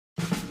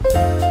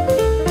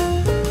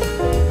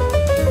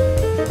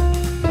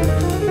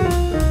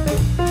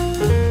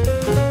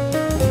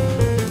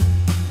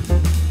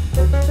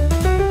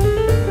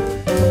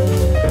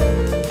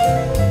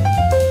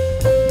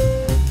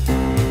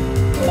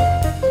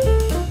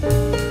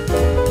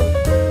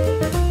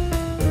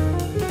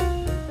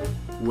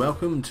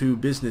welcome to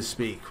Business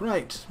Speak.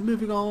 Right,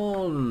 moving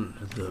on.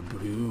 The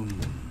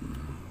Broom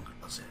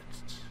Closet.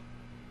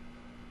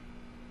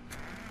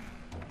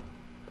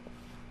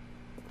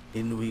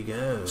 In we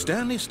go.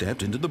 Stanley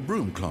stepped into the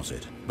broom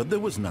closet, but there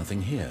was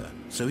nothing here,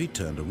 so he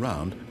turned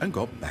around and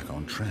got back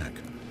on track.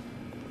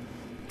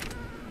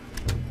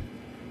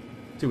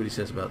 See what he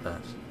says about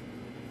that.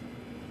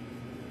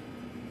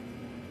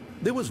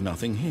 There was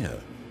nothing here.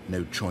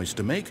 No choice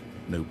to make,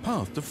 no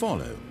path to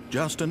follow.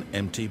 Just an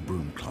empty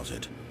broom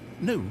closet.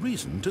 No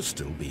reason to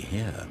still be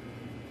here.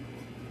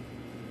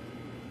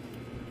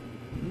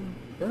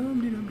 It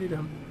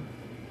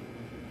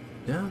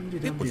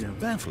was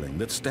baffling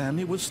that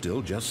Stanley was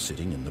still just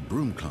sitting in the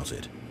broom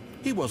closet.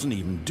 He wasn't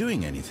even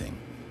doing anything.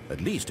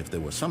 At least if there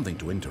was something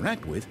to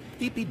interact with,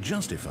 he'd be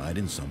justified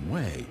in some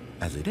way.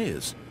 As it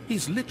is,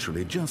 he's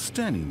literally just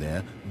standing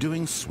there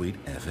doing sweet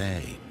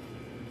FA.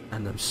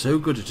 And I'm so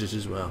good at it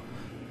as well.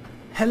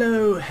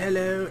 Hello,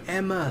 hello,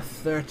 Emma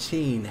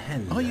 13.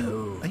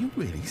 Hello. Are you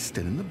really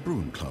still in the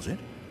broom closet?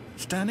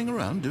 Standing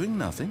around doing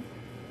nothing?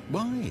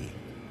 Why?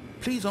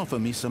 Please offer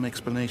me some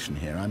explanation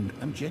here.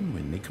 I'm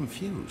genuinely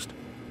confused.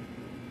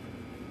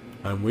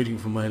 I'm waiting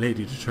for my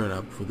lady to turn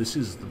up, for this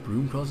is the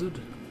Broom Closet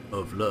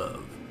of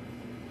Love.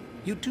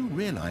 You do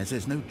realize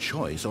there's no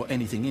choice or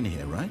anything in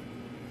here, right?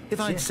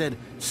 If I'd said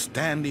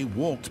Stanley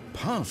walked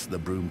past the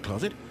broom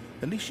closet,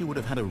 at least you would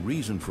have had a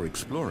reason for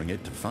exploring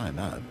it to find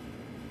out.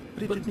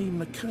 But it didn't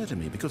even occur to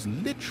me, because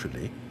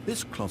literally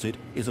this closet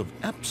is of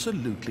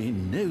absolutely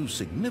no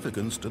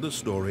significance to the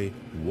story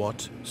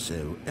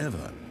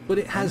whatsoever. But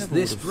it has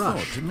this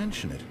brush. Thought to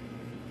mention it.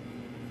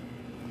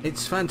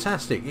 It's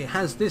fantastic. It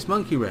has this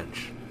monkey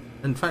wrench.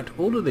 In fact,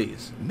 all of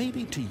these.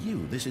 Maybe to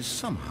you this is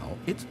somehow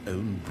its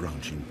own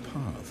branching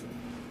path.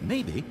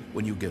 Maybe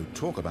when you go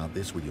talk about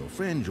this with your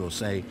friends, you'll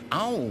say,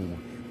 "Oh,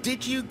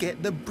 did you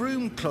get the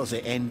broom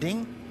closet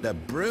ending? The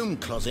broom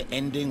closet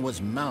ending was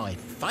my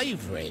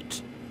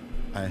favourite."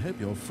 I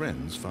hope your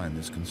friends find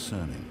this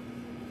concerning.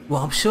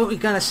 Well, I'm sure you're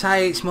going to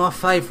say it's my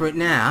favourite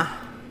now.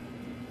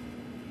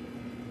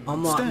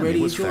 I'm like Stanley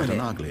really was enjoying fat it.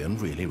 and ugly and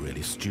really,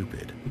 really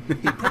stupid.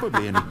 He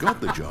probably only got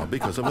the job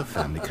because of a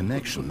family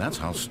connection. That's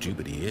how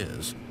stupid he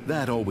is.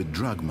 That or with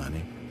drug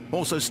money.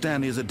 Also,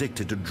 Stanley is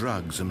addicted to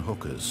drugs and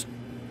hookers.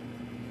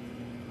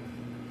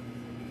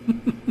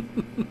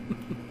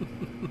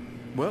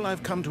 Well,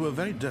 I've come to a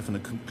very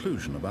definite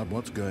conclusion about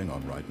what's going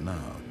on right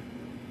now.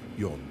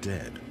 You're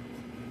dead.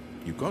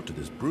 You got to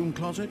this broom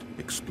closet,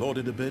 explored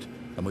it a bit,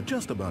 and were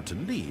just about to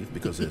leave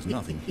because there's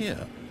nothing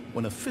here,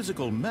 when a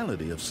physical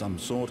malady of some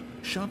sort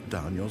shut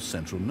down your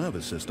central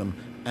nervous system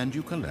and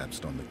you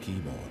collapsed on the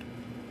keyboard.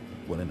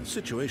 Well, in a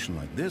situation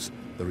like this,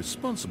 the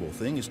responsible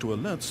thing is to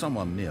alert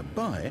someone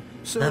nearby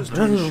so as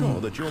to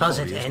ensure that your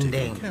body is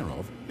taken care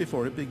of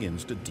before it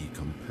begins to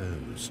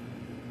decompose.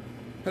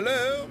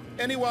 Hello?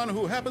 Anyone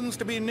who happens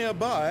to be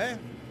nearby?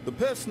 The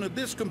person at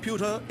this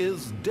computer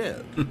is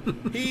dead.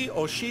 He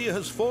or she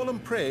has fallen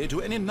prey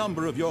to any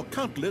number of your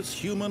countless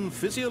human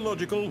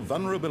physiological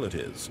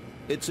vulnerabilities.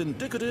 It's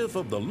indicative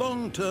of the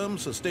long-term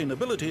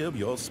sustainability of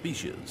your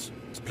species.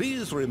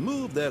 Please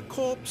remove their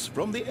corpse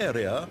from the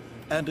area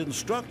and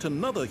instruct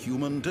another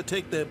human to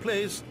take their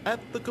place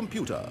at the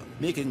computer,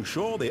 making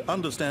sure they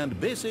understand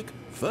basic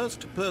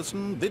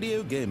first-person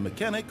video game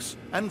mechanics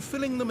and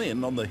filling them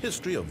in on the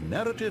history of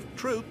narrative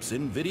tropes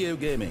in video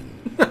gaming,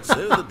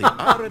 so that the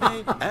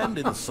irony and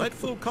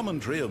insightful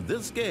commentary of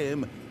this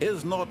game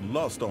is not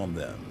lost on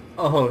them.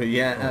 Oh,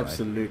 yeah, All right.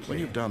 absolutely. When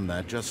you've done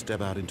that, just step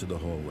out into the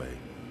hallway.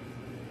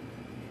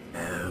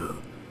 No.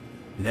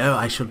 No,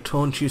 I shall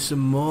taunt you some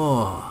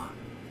more.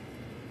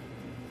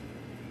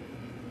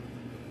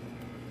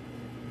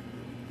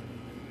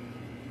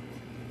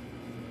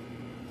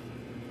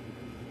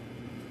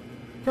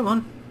 Come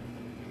on.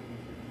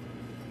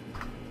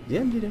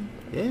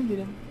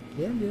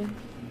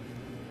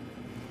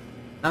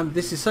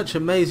 This is such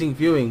amazing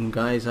viewing,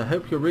 guys. I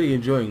hope you're really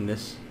enjoying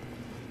this.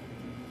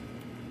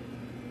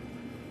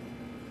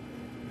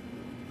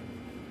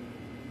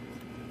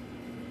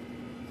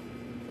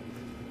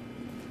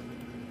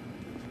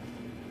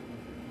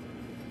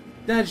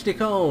 Daj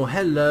Nicole,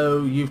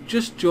 hello. You've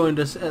just joined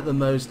us at the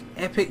most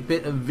epic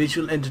bit of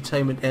visual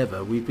entertainment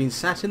ever. We've been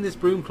sat in this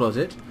broom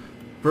closet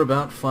for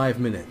about 5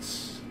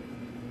 minutes.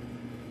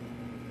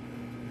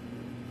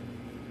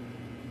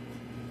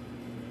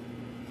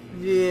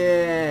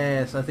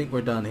 Yes, I think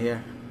we're done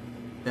here.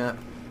 Yeah.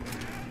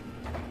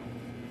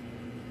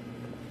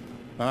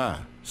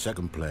 Ah,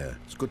 second player.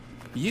 It's good.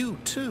 You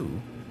too?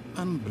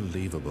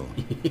 Unbelievable.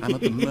 I'm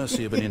at the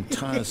mercy of an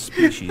entire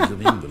species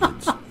of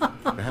invalids.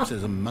 Perhaps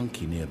there's a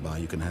monkey nearby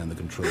you can hand the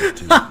controls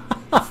to.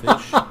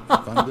 Fish?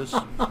 Fungus?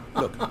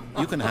 Look,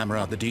 you can hammer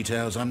out the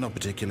details. I'm not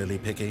particularly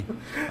picky.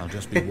 I'll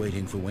just be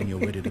waiting for when you're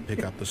ready to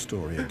pick up the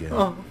story again.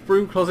 Oh,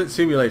 Broom Closet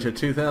Simulator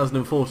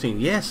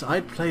 2014. Yes,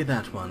 I'd play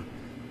that one.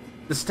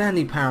 The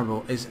Stanley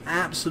Parable is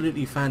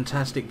absolutely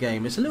fantastic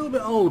game. It's a little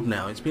bit old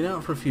now. It's been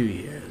out for a few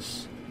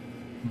years.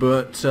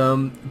 But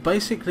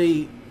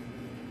basically,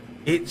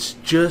 it's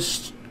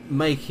just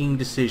making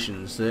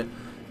decisions that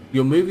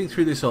You're moving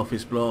through this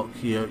office block.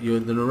 The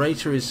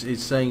narrator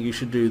is saying you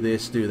should do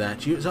this, do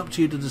that. It's up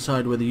to you to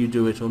decide whether you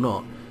do it or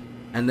not.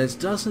 And there's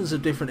dozens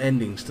of different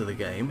endings to the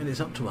game, and it's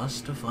up to us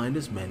to find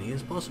as many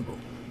as possible.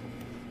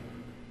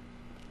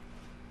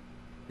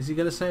 Is he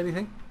going to say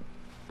anything?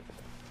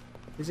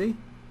 Is he?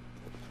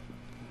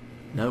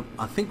 No,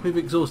 I think we've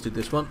exhausted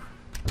this one.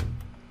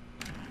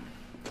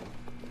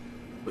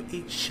 But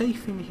it's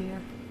chafing here.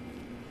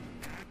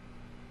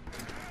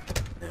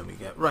 There we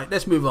go. Right,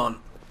 let's move on.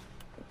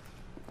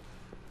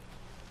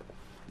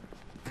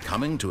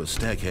 Coming to a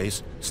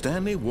staircase,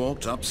 Stanley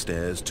walked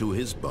upstairs to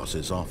his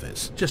boss's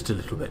office. Just a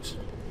little bit.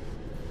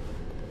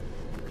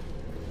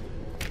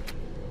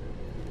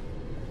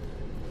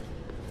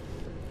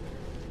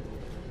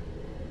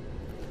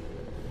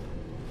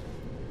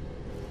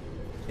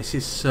 This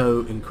is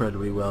so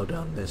incredibly well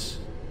done, this.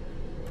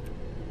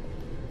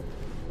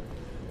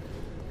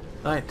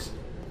 Right.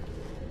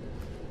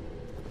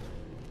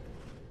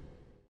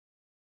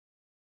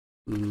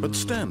 But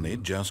Stanley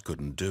just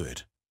couldn't do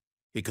it.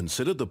 He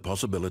considered the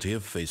possibility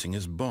of facing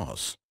his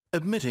boss.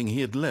 Admitting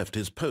he had left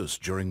his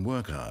post during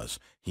work hours,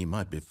 he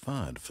might be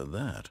fired for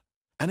that.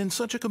 And in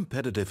such a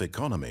competitive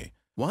economy,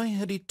 why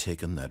had he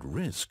taken that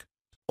risk?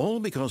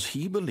 All because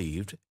he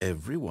believed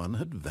everyone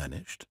had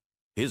vanished?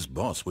 His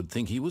boss would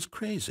think he was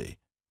crazy.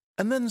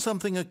 And then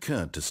something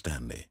occurred to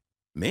Stanley.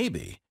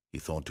 Maybe, he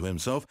thought to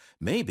himself,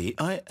 maybe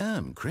I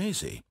am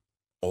crazy.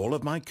 All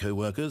of my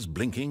co-workers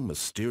blinking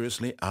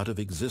mysteriously out of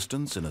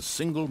existence in a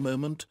single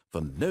moment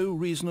for no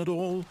reason at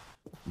all?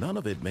 None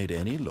of it made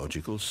any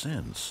logical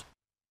sense.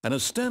 And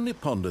as Stanley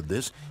pondered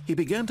this, he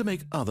began to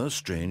make other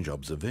strange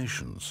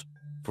observations.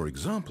 For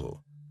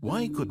example,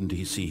 why couldn't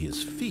he see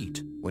his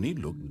feet when he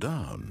looked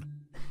down?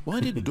 Why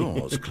did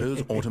doors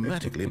close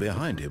automatically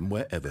behind him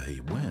wherever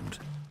he went?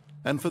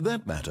 And for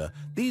that matter,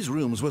 these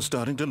rooms were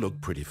starting to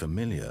look pretty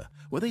familiar.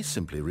 Were they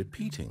simply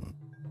repeating?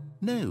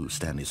 No,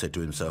 Stanley said to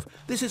himself,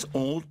 this is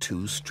all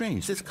too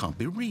strange. This can't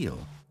be real.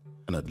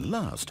 And at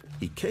last,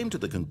 he came to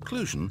the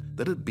conclusion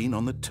that had been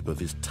on the tip of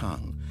his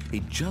tongue.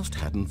 He just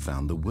hadn't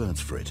found the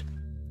words for it.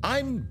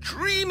 "I'm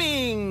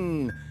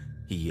dreaming!"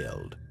 he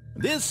yelled.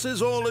 "This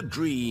is all a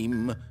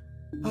dream."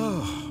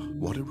 Oh,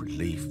 what a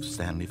relief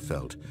Stanley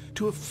felt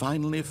to have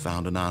finally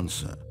found an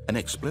answer, an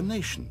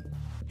explanation.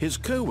 His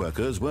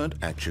co-workers weren't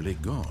actually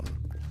gone.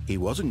 He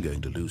wasn't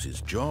going to lose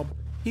his job.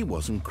 He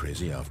wasn't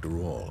crazy after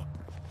all.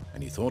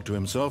 And he thought to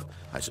himself,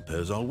 I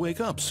suppose I'll wake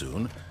up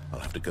soon. I'll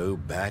have to go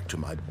back to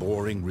my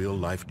boring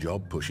real-life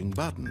job pushing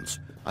buttons.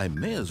 I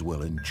may as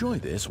well enjoy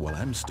this while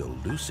I'm still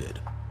lucid.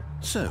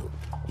 So,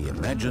 he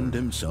imagined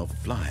himself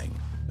flying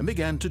and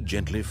began to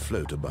gently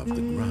float above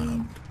the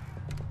ground.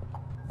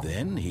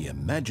 Then he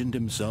imagined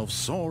himself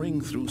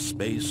soaring through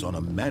space on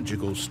a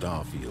magical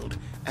starfield,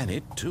 and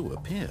it too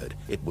appeared.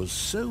 It was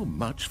so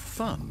much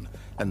fun,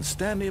 and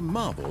Stanley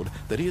marveled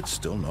that he had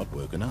still not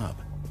woken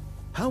up.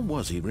 How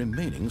was he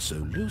remaining so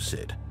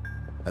lucid?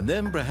 And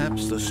then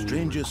perhaps the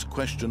strangest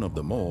question of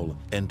them all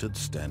entered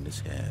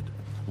Stanley's head.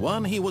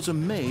 One he was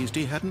amazed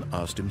he hadn't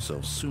asked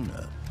himself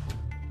sooner.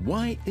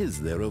 Why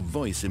is there a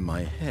voice in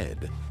my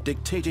head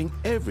dictating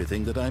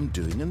everything that I'm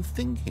doing and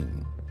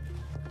thinking?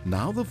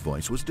 Now the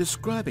voice was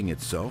describing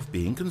itself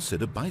being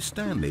considered by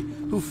Stanley,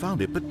 who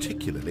found it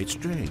particularly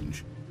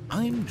strange.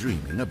 I'm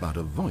dreaming about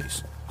a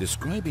voice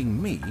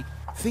describing me,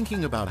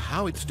 thinking about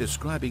how it's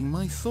describing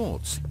my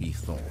thoughts, he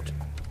thought.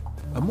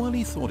 And while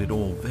he thought it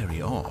all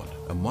very odd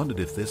and wondered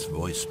if this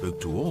voice spoke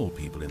to all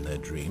people in their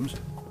dreams,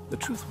 the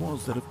truth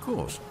was that, of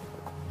course,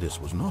 this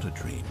was not a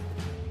dream.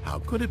 How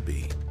could it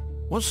be?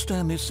 Was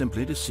Stanley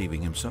simply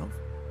deceiving himself?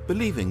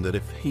 Believing that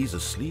if he's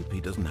asleep,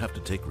 he doesn't have to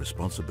take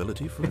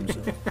responsibility for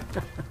himself?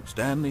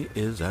 Stanley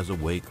is as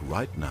awake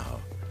right now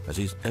as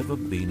he's ever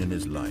been in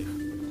his life.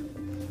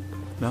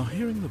 Now,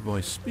 hearing the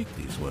voice speak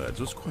these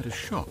words was quite a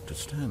shock to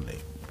Stanley.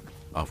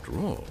 After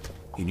all,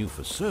 he knew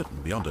for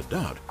certain, beyond a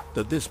doubt,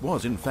 that this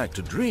was in fact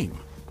a dream.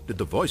 Did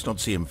the voice not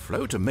see him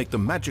float and make the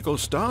magical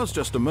stars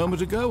just a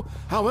moment ago?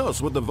 How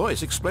else would the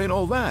voice explain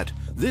all that?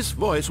 This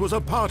voice was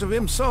a part of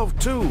himself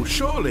too.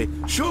 Surely,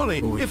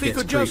 if he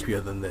could just...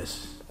 creepier than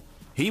this.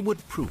 He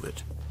would prove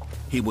it.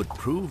 He would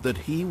prove that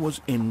he was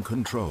in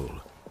control,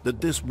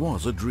 that this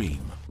was a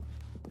dream.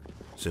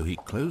 So he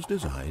closed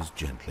his eyes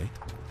gently,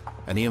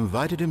 and he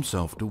invited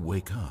himself to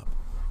wake up.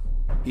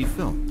 He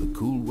felt the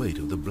cool weight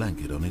of the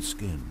blanket on his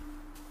skin,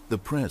 the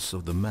press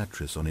of the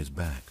mattress on his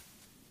back,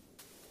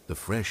 the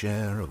fresh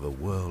air of a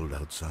world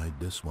outside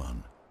this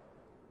one.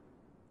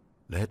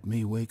 Let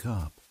me wake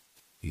up,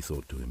 he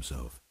thought to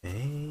himself.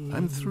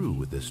 I'm through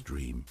with this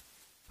dream.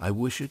 I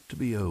wish it to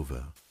be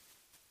over.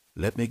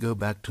 Let me go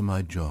back to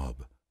my job.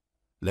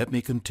 Let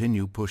me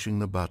continue pushing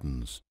the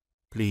buttons.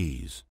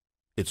 Please,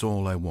 it's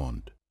all I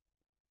want.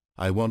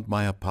 I want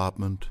my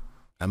apartment,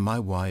 and my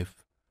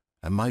wife,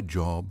 and my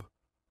job.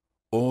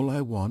 All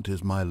I want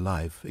is my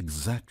life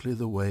exactly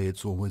the way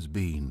it's always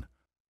been.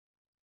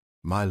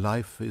 My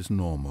life is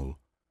normal.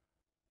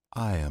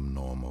 I am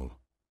normal.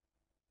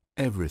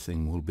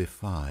 Everything will be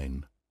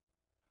fine.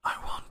 I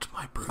want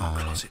my broom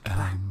closet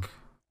back.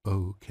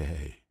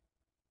 Okay.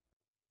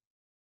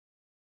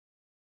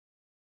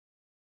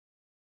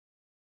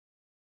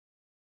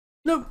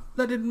 Nope,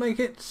 that didn't make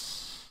it.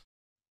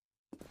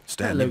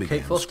 Stanley Hello, Kate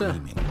began Foster.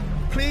 screaming.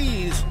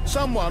 Please,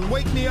 someone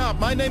wake me up.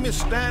 My name is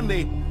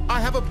Stanley. I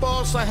have a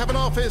boss. I have an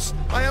office.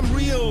 I am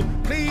real.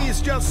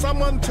 Please, just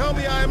someone tell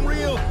me I am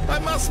real. I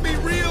must be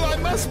real. I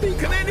must be.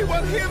 Can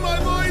anyone hear my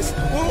voice? Who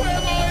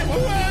am I? Who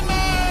am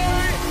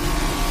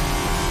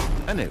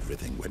I? And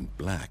everything went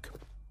black.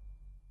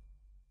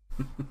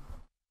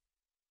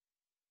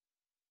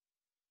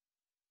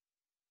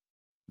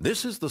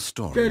 This is the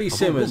story Jody of a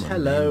Simmers, woman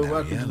hello, named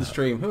welcome to the Mariella.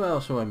 stream. Who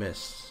else have I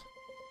missed?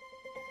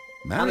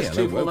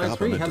 Mariella woke up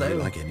on a day hello.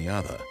 like any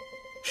other.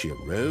 She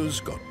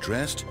arose, got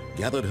dressed,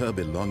 gathered her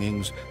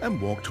belongings,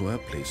 and walked to her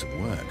place of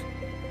work.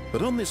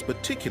 But on this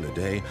particular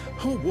day,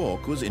 her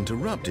walk was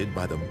interrupted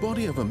by the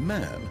body of a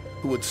man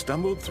who had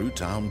stumbled through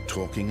town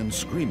talking and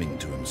screaming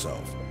to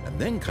himself, and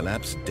then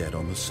collapsed dead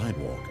on the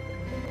sidewalk.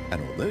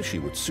 And although she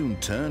would soon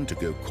turn to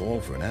go call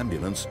for an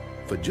ambulance,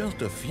 for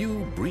just a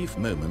few brief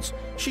moments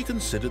she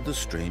considered the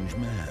strange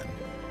man.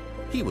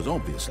 He was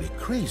obviously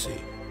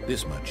crazy,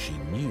 this much she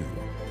knew.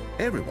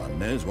 Everyone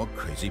knows what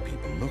crazy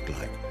people look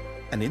like.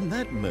 And in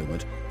that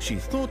moment, she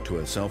thought to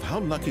herself how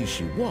lucky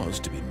she was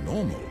to be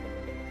normal.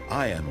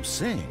 I am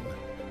sane.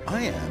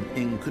 I am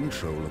in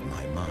control of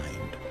my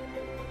mind.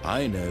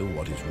 I know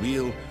what is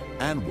real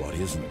and what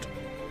isn't.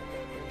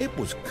 It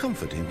was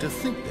comforting to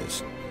think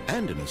this,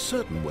 and in a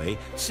certain way,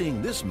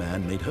 seeing this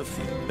man made her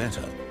feel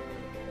better.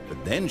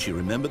 But then she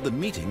remembered the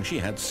meeting she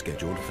had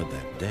scheduled for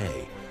that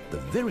day, the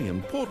very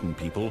important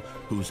people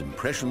whose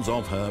impressions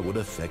of her would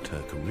affect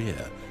her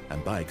career,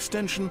 and by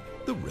extension,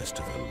 the rest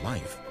of her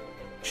life.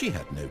 She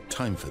had no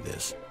time for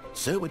this,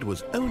 so it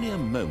was only a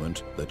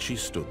moment that she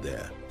stood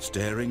there,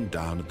 staring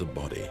down at the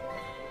body.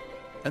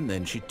 And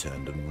then she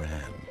turned and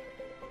ran.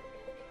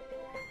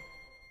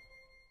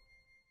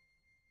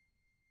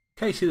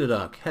 Casey the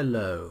Duck,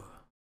 hello.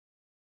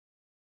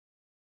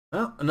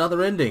 Well,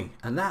 another ending,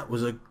 and that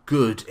was a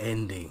good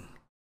ending.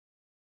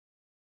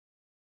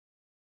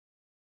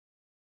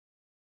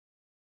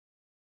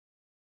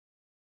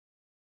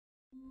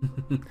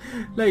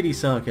 Lady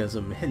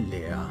Sarcasm,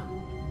 hello.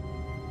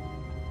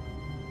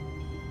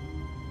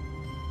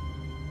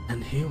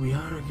 And here we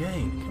are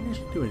again. Can we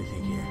actually do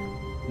anything here?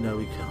 No,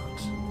 we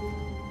can't.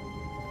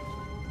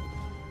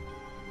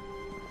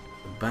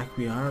 And back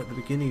we are at the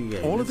beginning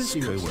again. All of Let's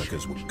his see what's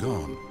co-workers were changed.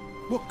 gone.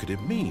 What could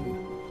it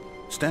mean?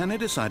 Stanley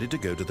decided to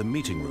go to the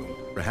meeting room.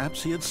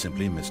 Perhaps he had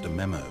simply missed a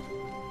memo.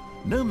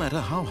 No matter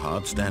how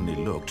hard Stanley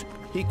looked,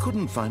 he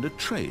couldn't find a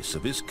trace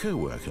of his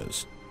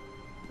co-workers.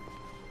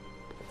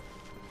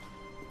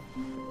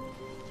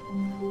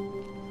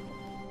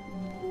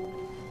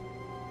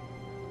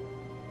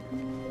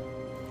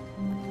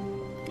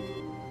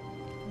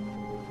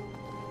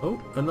 Oh,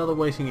 another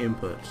waiting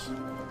input.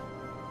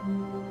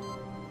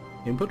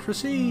 Input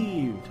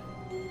received.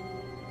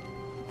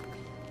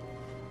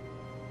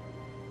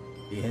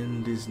 The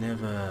end is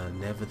never,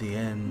 never the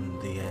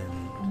end, the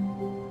end.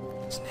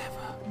 It's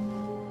never.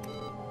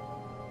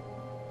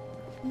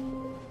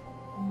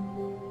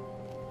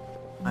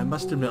 I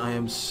must admit, I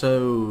am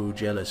so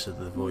jealous of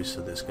the voice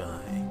of this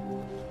guy.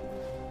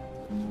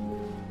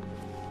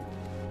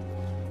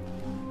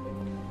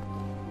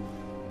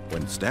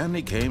 When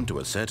Stanley came to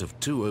a set of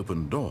 2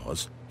 open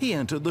doors, he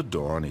entered the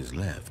door on his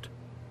left.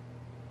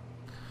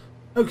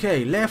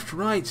 Okay, left,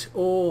 right,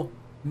 or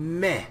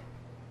meh?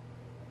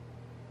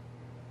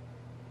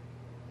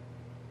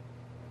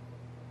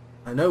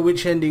 I know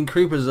which ending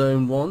Creeper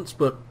Zone wants,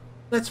 but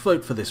let's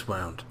vote for this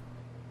round.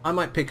 I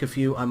might pick a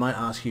few, I might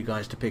ask you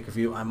guys to pick a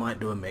few, I might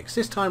do a mix.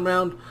 This time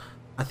round,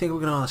 I think we're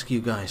going to ask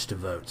you guys to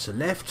vote. So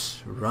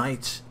left,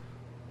 right,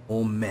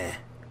 or meh?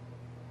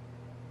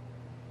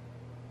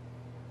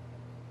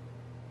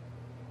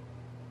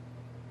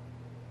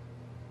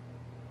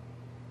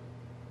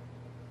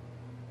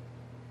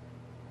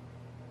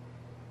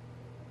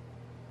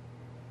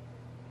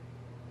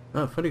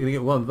 Oh, I'm only going to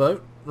get one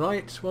vote.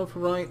 Right, one for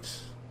right.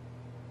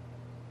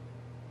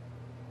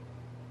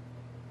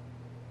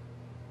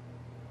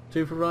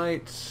 Two for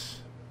right.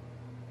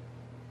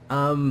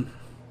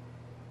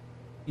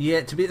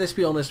 Yeah, let's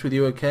be honest with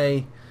you,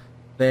 okay?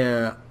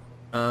 They're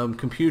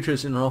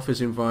computers in an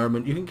office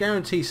environment. You can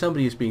guarantee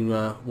somebody has been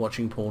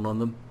watching porn on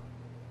them.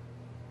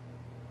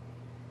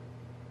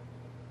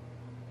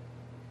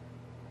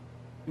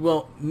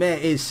 Well, meh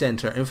is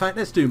center. In fact,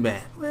 let's do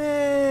meh.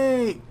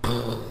 Wait.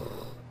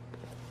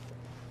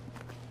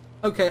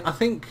 Okay, I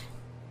think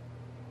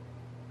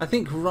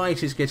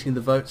right is getting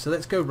the vote, so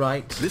let's go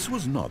right. This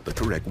was not the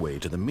correct way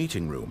to the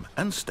meeting room,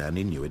 and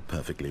Stanley knew it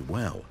perfectly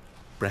well.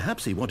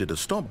 Perhaps he wanted to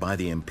stop by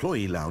the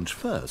employee lounge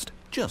first,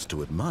 just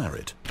to admire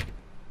it.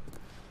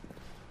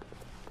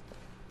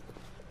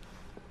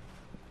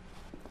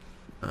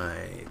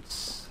 Right.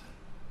 Let's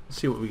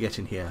see what we get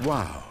in here.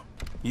 Wow.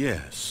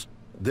 Yes.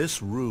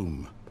 This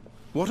room.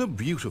 What a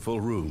beautiful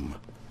room.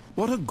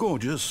 What a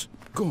gorgeous,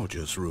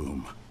 gorgeous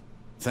room.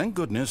 Thank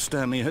goodness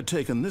Stanley had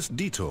taken this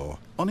detour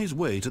on his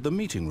way to the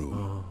meeting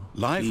room.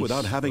 Life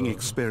without having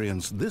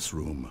experienced this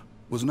room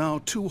was now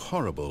too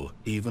horrible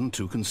even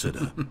to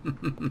consider.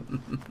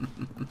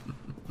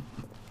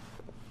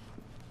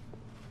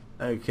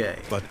 Okay.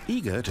 But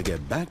eager to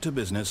get back to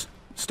business,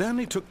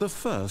 Stanley took the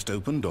first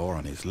open door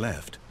on his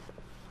left.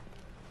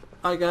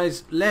 Alright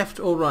guys, left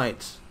or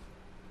right?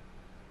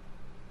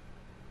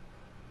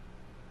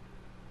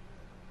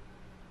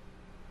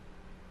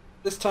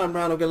 This time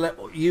round I'm going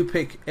to let you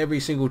pick every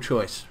single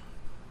choice.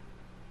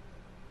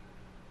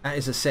 That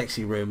is a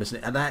sexy room, isn't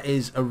it? And that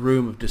is a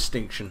room of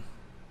distinction.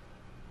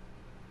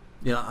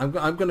 You know,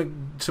 I'm going to,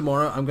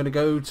 tomorrow I'm going to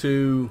go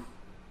to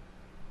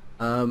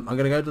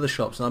the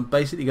shops, and I'm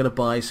basically going to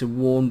buy some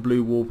warm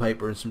blue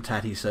wallpaper and some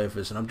tatty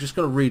sofas, and I'm just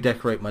going to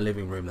redecorate my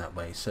living room that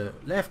way. So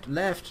left,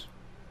 left.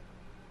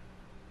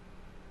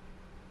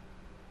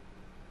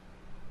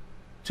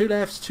 2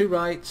 lefts, 2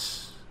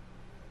 rights,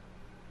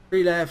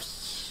 3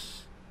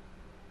 lefts.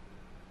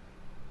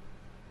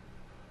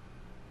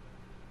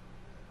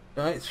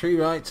 Right, 3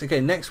 rights.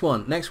 Okay, next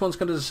one. Next one's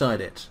going to decide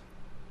it.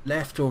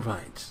 Left or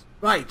right?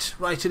 Right,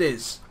 right it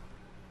is.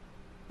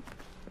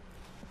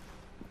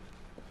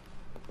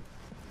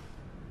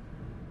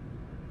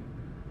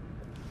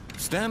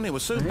 Stanley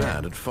was so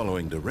bad at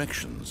following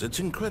directions, it's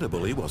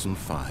incredible he wasn't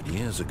fired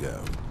years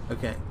ago.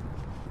 Okay.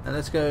 And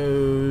let's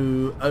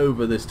go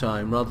over this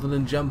time rather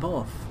than jump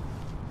off.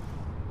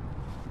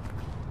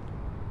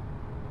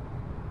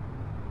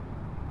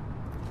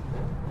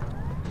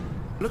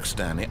 Look,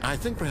 Stanley, I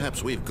think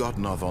perhaps we've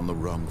gotten off on the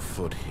wrong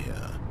foot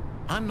here.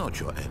 I'm not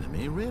your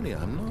enemy, really,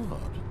 I'm not.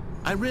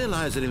 I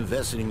realize that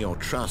investing your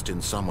trust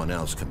in someone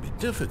else can be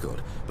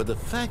difficult, but the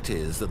fact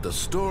is that the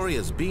story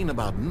has been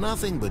about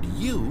nothing but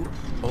you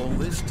all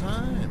this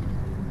time.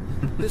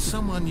 There's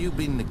someone you've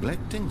been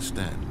neglecting,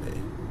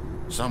 Stanley.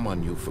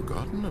 Someone you've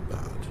forgotten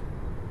about.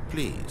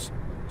 Please,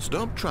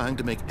 stop trying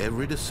to make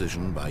every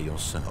decision by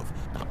yourself.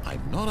 Now,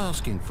 I'm not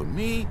asking for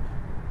me,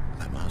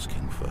 I'm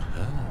asking for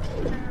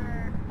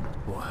her.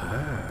 For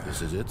her?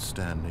 This is it,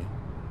 Stanley.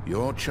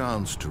 Your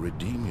chance to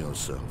redeem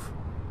yourself.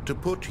 To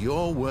put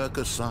your work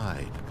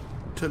aside.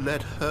 To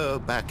let her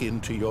back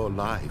into your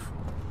life.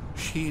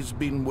 She's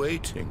been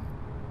waiting.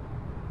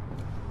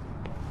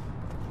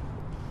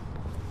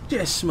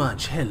 Yes,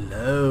 Smudge,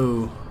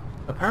 hello.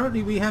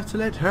 Apparently we have to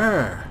let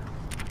her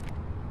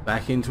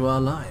back into our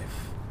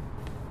life.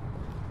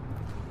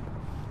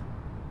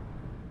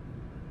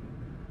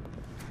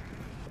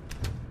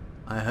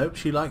 I hope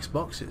she likes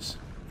boxes.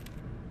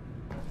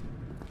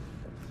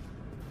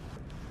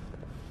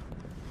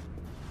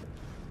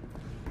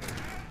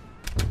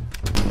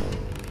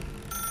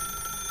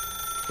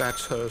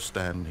 That's her,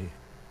 Stanley.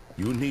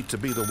 You need to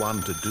be the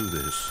one to do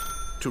this.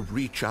 To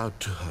reach out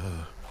to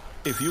her.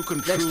 If you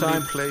can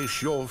truly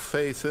place your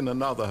faith in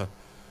another,